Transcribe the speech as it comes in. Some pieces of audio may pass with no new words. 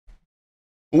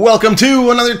Welcome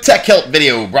to another TechHelp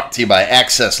video brought to you by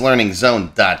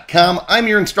AccessLearningZone.com. I'm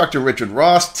your instructor, Richard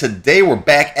Ross. Today we're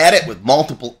back at it with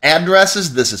multiple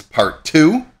addresses. This is part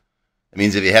 2. That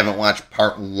means if you haven't watched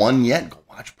part 1 yet, go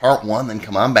watch part 1, then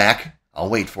come on back. I'll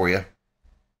wait for you.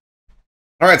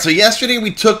 All right, so yesterday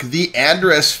we took the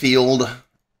address field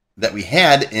that we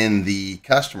had in the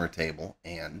customer table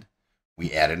and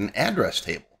we added an address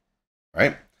table,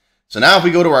 right? So now if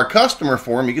we go to our customer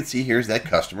form, you can see here's that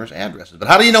customer's addresses. But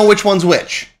how do you know which one's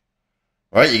which?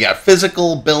 All right, you got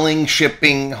physical, billing,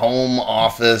 shipping, home,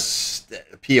 office,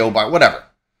 PO box, whatever.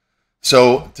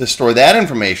 So to store that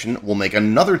information, we'll make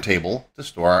another table to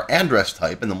store our address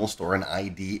type, and then we'll store an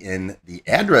ID in the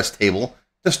address table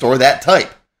to store that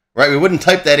type. Right? We wouldn't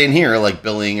type that in here like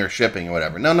billing or shipping or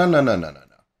whatever. No.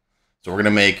 So we're going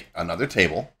to make another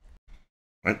table.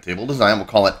 Right? Table design, we'll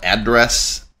call it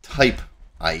address type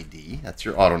ID, that's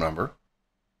your auto number,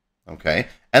 okay,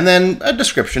 and then a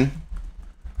description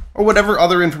or whatever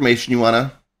other information you want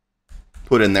to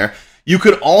put in there. You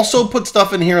could also put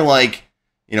stuff in here like,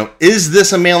 is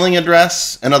this a mailing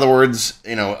address? In other words,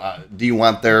 do you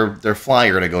want their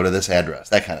flyer to go to this address?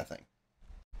 That kind of thing.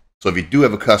 So if you do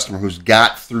have a customer who's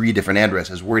got 3 different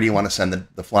addresses, where do you want to send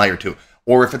the flyer to?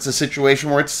 Or if it's a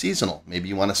situation where it's seasonal, maybe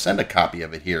you want to send a copy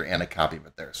of it here and a copy of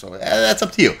it there. So that's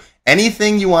up to you.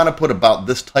 Anything you want to put about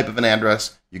this type of an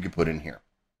address, you can put in here.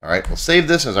 All right, we'll save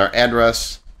this as our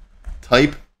address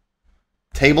type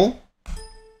table.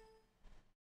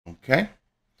 Okay.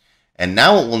 And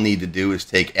now what we'll need to do is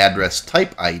take address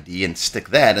type ID and stick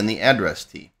that in the address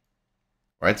T.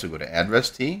 All right, so go to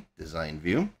address T, design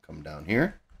view, come down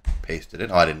here, pasted it.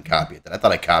 Oh, I didn't copy it. I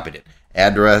thought I copied it.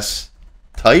 Address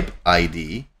type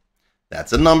ID.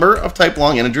 That's a number of type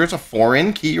long integer. It's a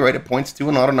foreign key, right? It points to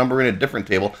an auto number in a different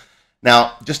table.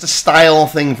 Now, just a style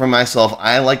thing for myself,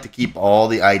 I like to keep all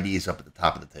the IDs up at the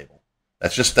top of the table.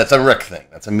 That's a Rick thing.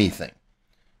 That's a me thing,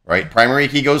 right? Primary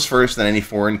key goes first, then any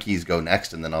foreign keys go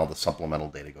next, and then all the supplemental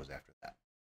data goes after that.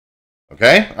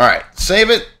 Okay? All right.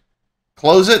 Save it.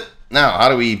 Close it. Now, how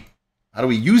do we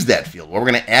use that field? Well,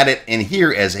 we're going to add it in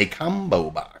here as a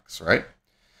combo box, right?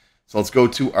 So let's go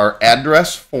to our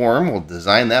address form. We'll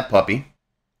design that puppy.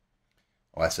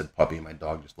 Oh, I said puppy. My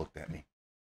dog just looked at me.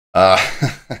 All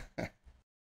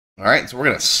right, so we're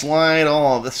going to slide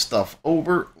all of this stuff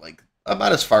over, like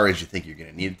about as far as you think you're going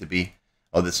to need it to be.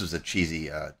 Oh, this is a cheesy,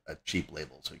 a cheap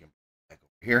label. So we can put it back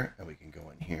over here, and we can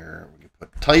go in here. We can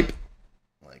put type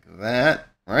like that,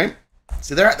 right?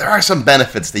 See, there are some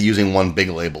benefits to using one big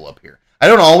label up here. I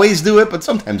don't always do it, but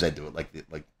sometimes I do it, like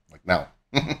now.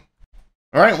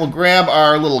 All right, we'll grab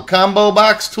our little combo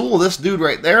box tool, this dude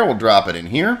right there. We'll drop it in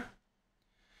here.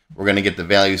 We're going to get the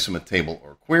values from a table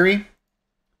or query.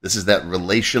 This is that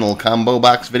relational combo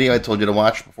box video I told you to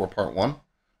watch before part 1. All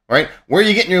right, where are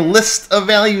you getting your list of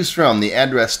values from? The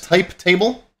address type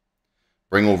table.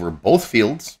 Bring over both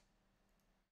fields.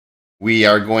 We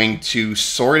are going to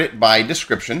sort it by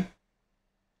description.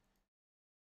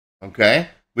 Okay.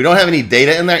 We don't have any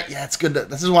data in there. Yeah, it's good.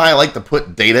 This is why I like to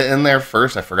put data in there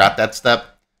first. I forgot that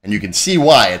step. And you can see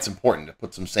why it's important to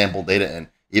put some sample data in.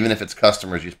 Even if it's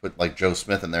customers, you just put like Joe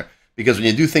Smith in there. Because when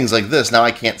you do things like this, now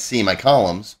I can't see my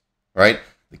columns, right?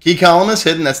 The key column is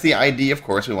hidden. That's the ID, of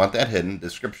course. We want that hidden.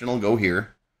 Description will go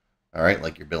here. All right,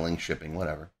 like your billing, shipping,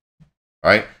 whatever.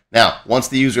 All right. Now, once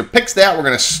the user picks that, we're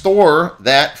going to store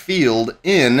that field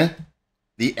in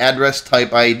the address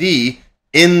type ID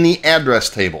in the address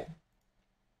table.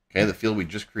 Okay, the field we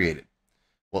just created.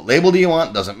 What label do you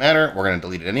want? Doesn't matter. We're going to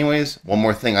delete it anyways. One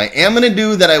more thing I am going to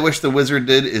do that I wish the wizard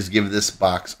did is give this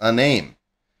box a name.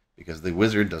 Because the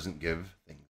wizard doesn't give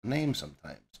things a name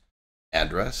sometimes.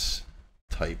 Address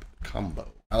type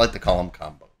combo. I like to call them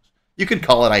combos. You could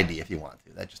call it ID if you want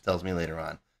to. That just tells me later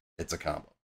on it's a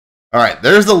combo. All right,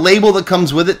 there's the label that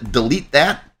comes with it. Delete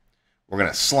that. We're going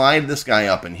to slide this guy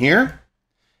up in here.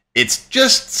 It's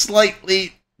just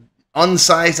slightly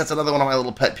unsized. That's another one of my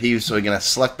little pet peeves. So you're going to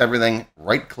select everything,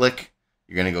 right click.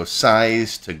 You're going to go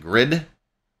size to grid.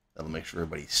 That'll make sure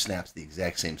everybody snaps the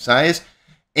exact same size.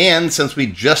 And since we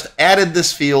just added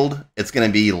this field, it's going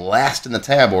to be last in the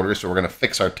tab order. So we're going to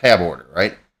fix our tab order,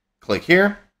 right? Click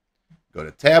here, go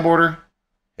to tab order,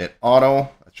 hit auto.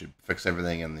 That should fix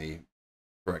everything in the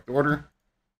correct order.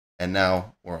 And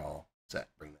now we're all set.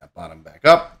 Bring that bottom back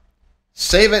up,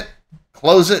 save it,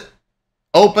 close it,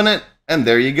 open it. And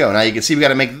there you go. Now you can see we got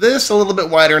to make this a little bit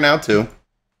wider now too.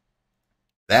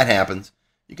 That happens.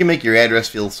 You can make your address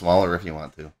field smaller if you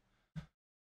want to.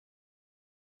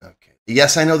 Okay.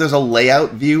 Yes, I know there's a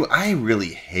layout view. I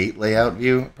really hate layout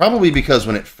view. Probably because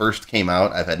when it first came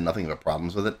out, I've had nothing but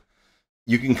problems with it.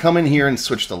 You can come in here and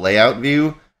switch to layout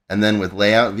view. And then with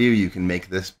layout view, you can make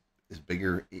this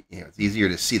bigger. It's easier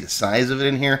to see the size of it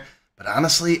in here. But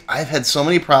honestly, I've had so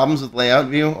many problems with layout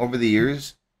view over the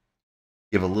years.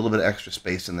 Give a little bit of extra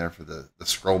space in there for the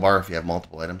scroll bar if you have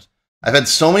multiple items. I've had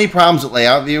so many problems with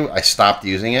layout view, I stopped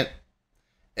using it.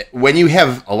 When you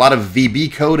have a lot of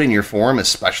VB code in your form,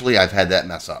 especially, I've had that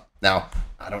mess up. Now,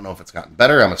 I don't know if it's gotten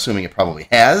better. I'm assuming it probably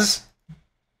has.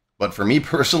 But for me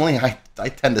personally, I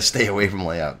tend to stay away from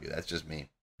layout view. That's just me.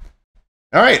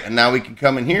 All right, and now we can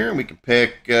come in here and we can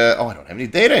pick, oh, I don't have any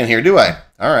data in here, do I?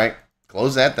 All right,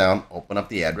 close that down, open up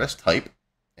the address type,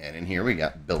 and in here we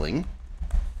got billing,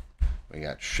 we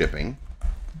got shipping,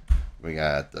 we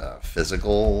got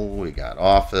physical, we got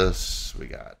office, we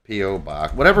got PO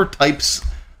box, whatever types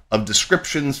of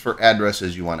descriptions for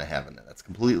addresses you want to have in there. That's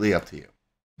completely up to you.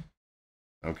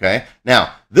 Okay,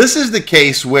 now this is the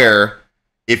case where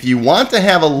if you want to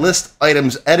have a list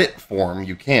items edit form,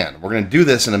 you can. We're going to do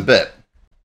this in a bit.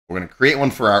 We're going to create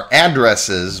one for our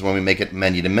addresses when we make it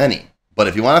many to many. But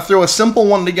if you want to throw a simple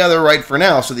one together right for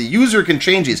now so the user can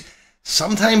change these,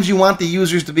 sometimes you want the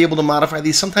users to be able to modify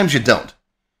these, sometimes you don't.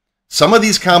 Some of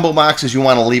these combo boxes you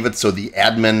want to leave it so the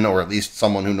admin, or at least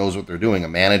someone who knows what they're doing, a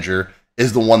manager,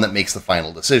 is the one that makes the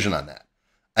final decision on that.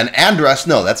 An address,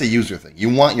 no, that's a user thing.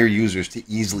 You want your users to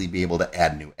easily be able to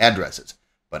add new addresses.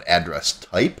 But address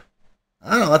type, I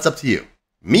don't know, that's up to you.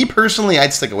 Me personally,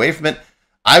 I'd stick away from it.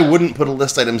 I wouldn't put a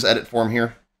list items edit form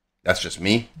here. That's just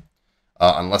me.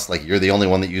 Unless like you're the only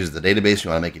one that uses the database,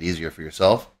 you want to make it easier for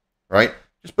yourself, right?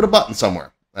 Just put a button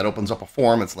somewhere. That opens up a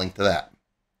form, it's linked to that.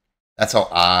 That's how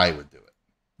I would do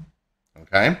it.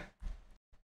 Okay?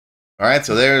 All right,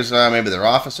 so there's maybe their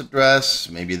office address.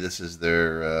 Maybe this is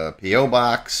their PO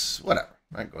box, whatever.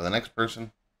 Right, go to the next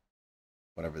person.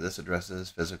 Whatever this address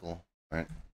is, physical, right?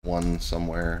 One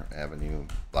somewhere, avenue,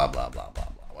 blah, blah, blah, blah,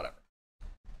 blah, whatever.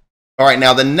 All right,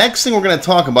 now the next thing we're going to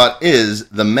talk about is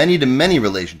the many-to-many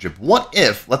relationship. What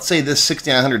if, let's say this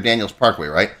 6900 Daniels Parkway,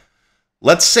 right?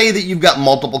 Let's say that you've got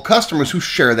multiple customers who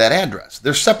share that address.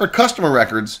 They're separate customer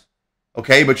records,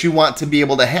 okay, but you want to be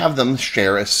able to have them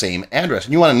share a same address.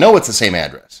 And you want to know it's the same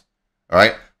address, all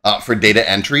right? For data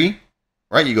entry,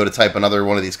 right, you go to type another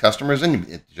one of these customers and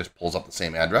it just pulls up the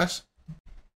same address.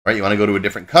 Right, you want to go to a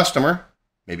different customer,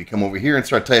 maybe come over here and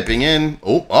start typing in,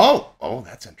 oh,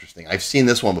 that's interesting. I've seen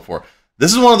this one before.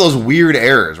 This is one of those weird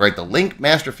errors, right? The link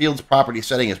master fields property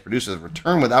setting is produced as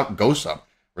return without go sub.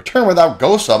 Return without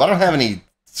go sub. I don't have any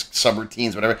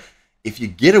subroutines, whatever. If you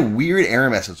get a weird error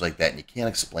message like that and you can't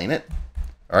explain it,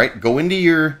 all right, go into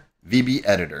your VB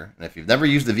editor. And if you've never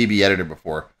used the VB editor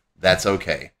before, that's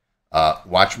okay.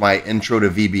 Watch my intro to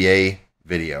VBA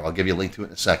video. I'll give you a link to it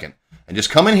in a second. And just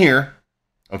come in here,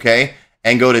 okay,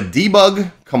 and go to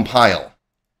debug compile.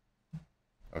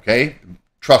 Okay,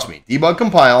 trust me, debug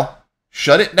compile,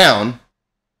 shut it down,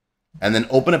 and then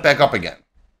open it back up again.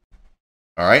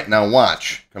 All right, now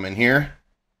watch. Come in here,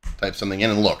 type something in,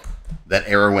 and look, that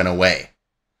error went away.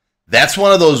 That's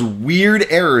one of those weird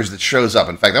errors that shows up.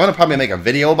 In fact, I'm going to probably make a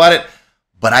video about it,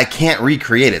 but I can't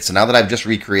recreate it. So now that I've just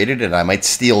recreated it, I might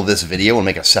steal this video and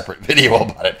make a separate video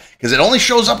about it, because it only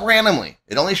shows up randomly.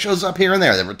 It only shows up here and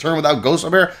there. The return without go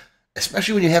sub error,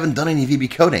 especially when you haven't done any VB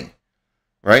coding,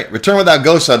 right? Return without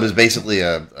go sub is basically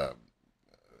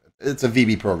it's a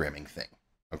VB programming thing,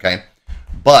 okay?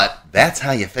 But that's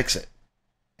how you fix it.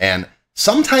 And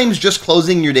sometimes just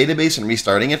closing your database and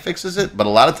restarting it fixes it, but a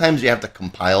lot of times you have to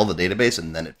compile the database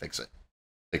and then it fixes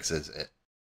it.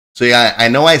 So yeah, I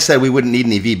know I said we wouldn't need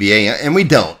any VBA, and we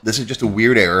don't. This is just a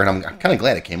weird error, and I'm kind of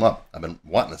glad it came up. I've been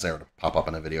wanting this error to pop up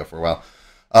in a video for a while.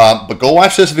 But go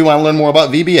watch this if you want to learn more about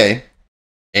VBA,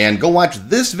 and go watch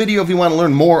this video if you want to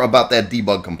learn more about that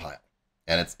debug compile.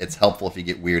 And it's helpful if you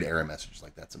get weird error messages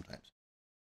like that sometimes.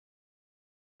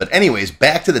 But anyways,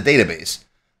 back to the database.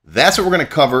 That's what we're going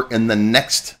to cover in the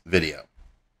next video.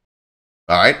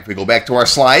 All right, if we go back to our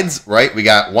slides, right, we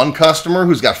got one customer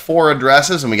who's got 4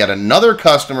 addresses, and we got another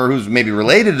customer who's maybe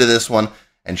related to this one,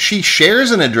 and she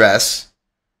shares an address,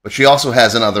 but she also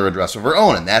has another address of her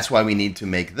own, and that's why we need to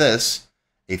make this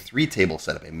a 3-table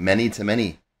setup, a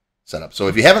many-to-many setup. So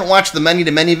if you haven't watched the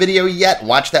many-to-many video yet,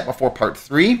 watch that before part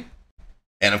 3.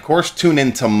 And of course, tune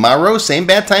in tomorrow, same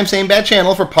bad time, same bad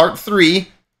channel for part 3.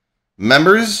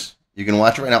 Members, you can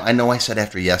watch it right now. I know I said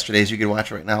after yesterday's you could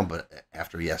watch it right now, but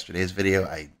after yesterday's video,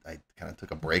 I kind of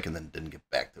took a break and then didn't get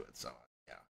back to it. So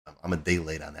yeah, I'm a day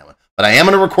late on that one. But I am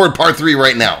going to record part 3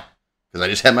 right now because I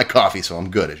just had my coffee, so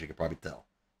I'm good, as you can probably tell.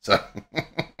 So, all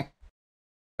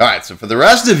right, so for the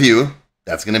rest of you,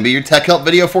 that's going to be your Tech Help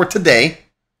video for today.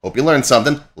 Hope you learned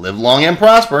something. Live long and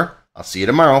prosper. I'll see you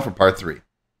tomorrow for part 3.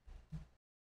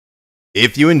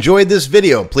 If you enjoyed this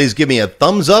video, please give me a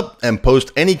thumbs up and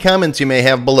post any comments you may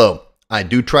have below. I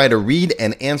do try to read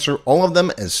and answer all of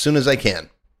them as soon as I can.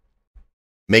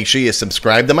 Make sure you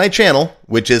subscribe to my channel,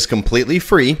 which is completely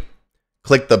free.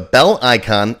 Click the bell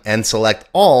icon and select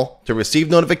all to receive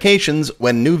notifications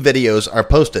when new videos are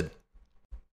posted.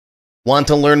 Want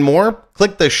to learn more?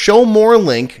 Click the Show More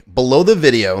link below the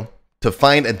video to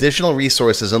find additional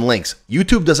resources and links.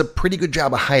 YouTube does a pretty good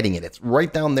job of hiding it. It's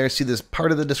right down there. See this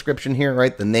part of the description here,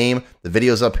 right? The name, the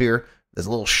video's up here. There's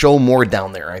a little Show More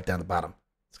down there, right down the bottom.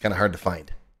 It's kind of hard to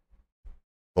find.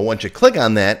 But once you click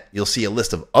on that, you'll see a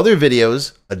list of other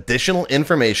videos, additional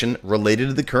information related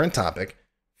to the current topic,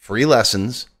 free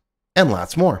lessons, and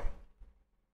lots more.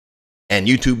 And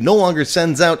YouTube no longer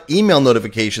sends out email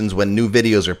notifications when new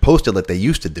videos are posted like they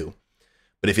used to do.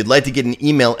 But if you'd like to get an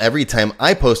email every time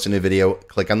I post a new video,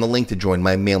 click on the link to join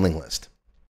my mailing list.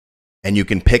 And you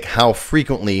can pick how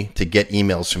frequently to get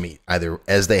emails from me, either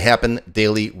as they happen,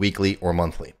 daily, weekly, or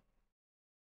monthly.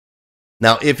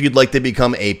 Now, if you'd like to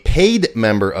become a paid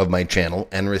member of my channel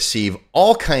and receive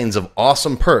all kinds of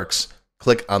awesome perks,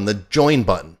 click on the Join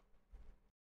button.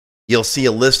 You'll see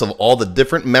a list of all the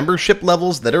different membership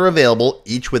levels that are available,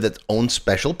 each with its own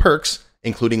special perks,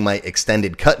 including my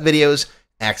extended cut videos,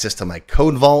 access to my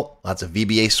code vault, lots of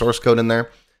VBA source code in there,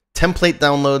 template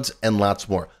downloads, and lots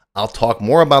more. I'll talk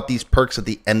more about these perks at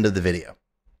the end of the video.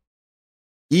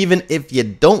 Even if you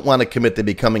don't want to commit to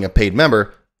becoming a paid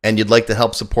member and you'd like to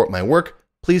help support my work,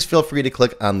 please feel free to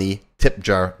click on the tip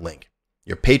jar link.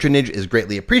 Your patronage is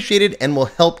greatly appreciated and will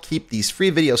help keep these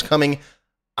free videos coming.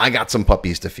 I got some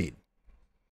puppies to feed.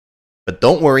 But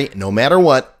don't worry, no matter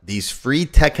what, these free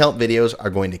tech help videos are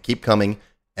going to keep coming.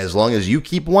 As long as you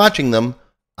keep watching them,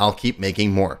 I'll keep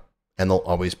making more, and they'll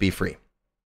always be free.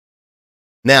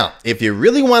 Now, if you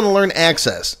really want to learn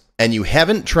Access and you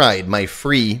haven't tried my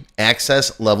free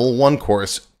Access Level 1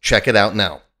 course, check it out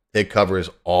now. It covers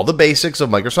all the basics of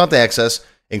Microsoft Access,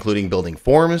 including building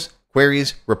forms,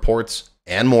 queries, reports,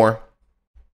 and more.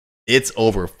 It's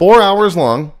over 4 hours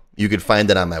long. You can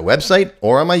find it on my website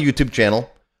or on my YouTube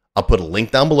channel. I'll put a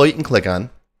link down below you can click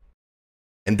on.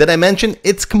 And did I mention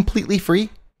it's completely free?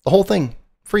 The whole thing,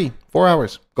 free, 4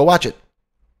 hours. Go watch it.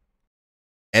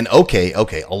 And okay,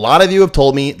 a lot of you have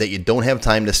told me that you don't have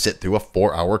time to sit through a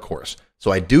 4-hour course.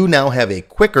 So I do now have a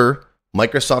quicker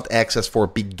Microsoft Access for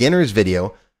Beginners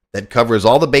video that covers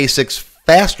all the basics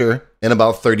faster in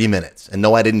about 30 minutes. And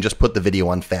no, I didn't just put the video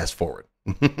on fast forward.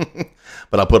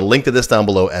 But I'll put a link to this down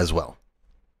below as well.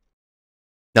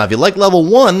 Now, if you like level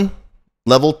 1,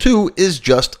 level 2 is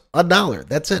just $1.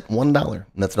 That's it, $1. And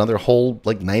that's another whole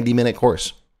 90-minute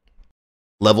course.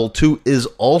 Level 2 is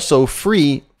also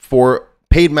free for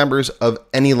paid members of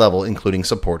any level, including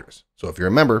supporters. So if you're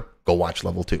a member, go watch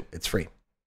level 2. It's free.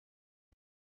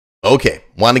 Okay,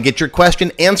 want to get your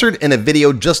question answered in a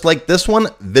video just like this one?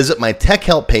 Visit my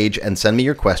TechHelp page and send me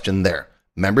your question there.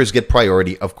 Members get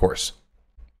priority, of course.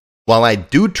 While I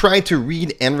do try to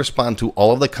read and respond to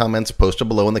all of the comments posted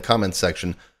below in the comments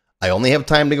section, I only have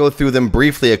time to go through them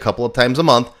briefly a couple of times a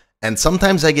month, and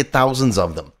sometimes I get thousands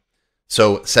of them.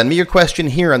 So send me your question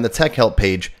here on the TechHelp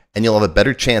page, and you'll have a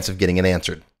better chance of getting it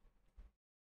answered.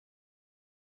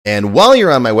 And while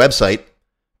you're on my website,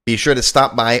 be sure to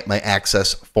stop by my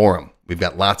Access forum. We've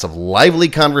got lots of lively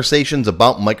conversations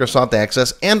about Microsoft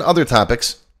Access and other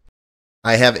topics.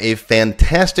 I have a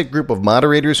fantastic group of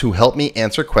moderators who help me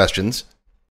answer questions.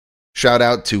 Shout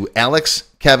out to Alex,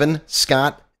 Kevin,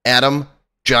 Scott, Adam,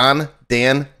 John,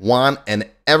 Dan, Juan, and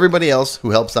everybody else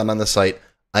who helps out on the site.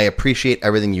 I appreciate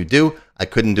everything you do. I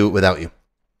couldn't do it without you.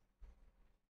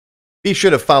 Be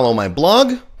sure to follow my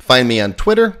blog, find me on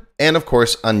Twitter, and of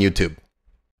course on YouTube.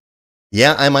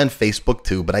 Yeah, I'm on Facebook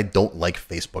too, but I don't like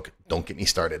Facebook. Don't get me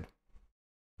started.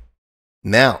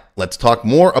 Now, let's talk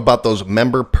more about those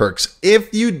member perks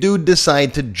if you do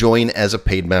decide to join as a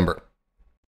paid member.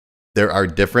 There are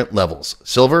different levels: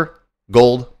 Silver,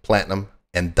 Gold, Platinum,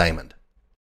 and Diamond.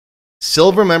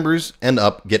 Silver members and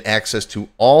up get access to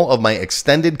all of my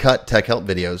extended cut tech help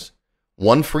videos,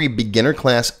 one free beginner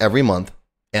class every month,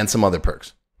 and some other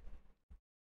perks.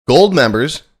 Gold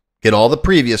members get all the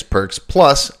previous perks,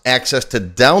 plus access to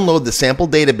download the sample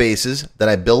databases that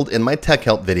I build in my tech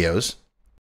help videos,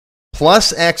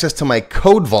 plus access to my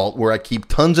code vault where I keep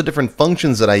tons of different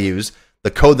functions that I use,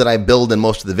 the code that I build in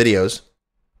most of the videos.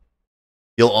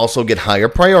 You'll also get higher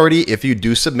priority if you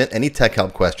do submit any tech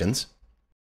help questions.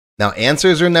 Now,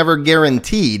 answers are never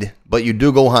guaranteed, but you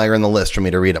do go higher in the list for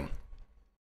me to read them.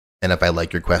 And if I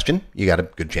like your question, you got a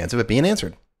good chance of it being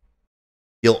answered.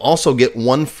 You'll also get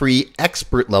one free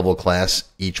expert level class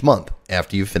each month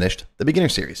after you've finished the beginner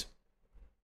series.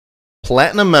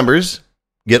 Platinum members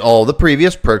Get all the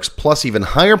previous perks plus even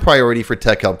higher priority for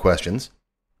TechHelp questions.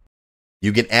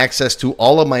 You get access to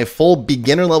all of my full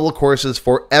beginner level courses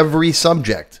for every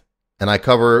subject. And I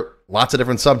cover lots of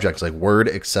different subjects like Word,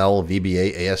 Excel,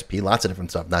 VBA, ASP, lots of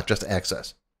different stuff, not just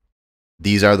Access.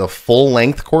 These are the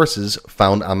full-length courses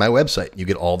found on my website. You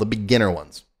get all the beginner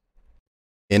ones.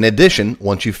 In addition,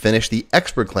 once you finish the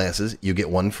expert classes, you get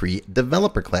one free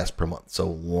developer class per month. So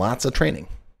lots of training.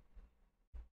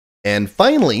 And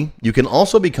finally, you can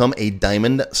also become a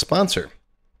Diamond sponsor.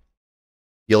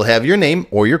 You'll have your name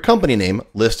or your company name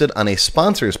listed on a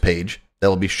sponsors page that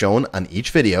will be shown on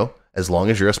each video as long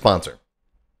as you're a sponsor.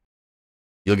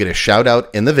 You'll get a shout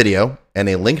out in the video and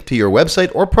a link to your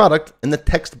website or product in the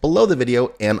text below the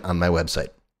video and on my website.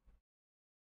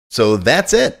 So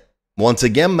that's it. Once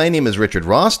again, my name is Richard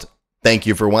Rost. Thank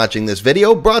you for watching this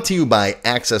video brought to you by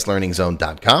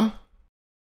AccessLearningZone.com.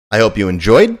 I hope you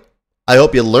enjoyed. I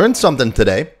hope you learned something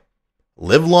today.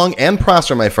 Live long and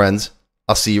prosper, my friends.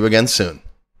 I'll see you again soon.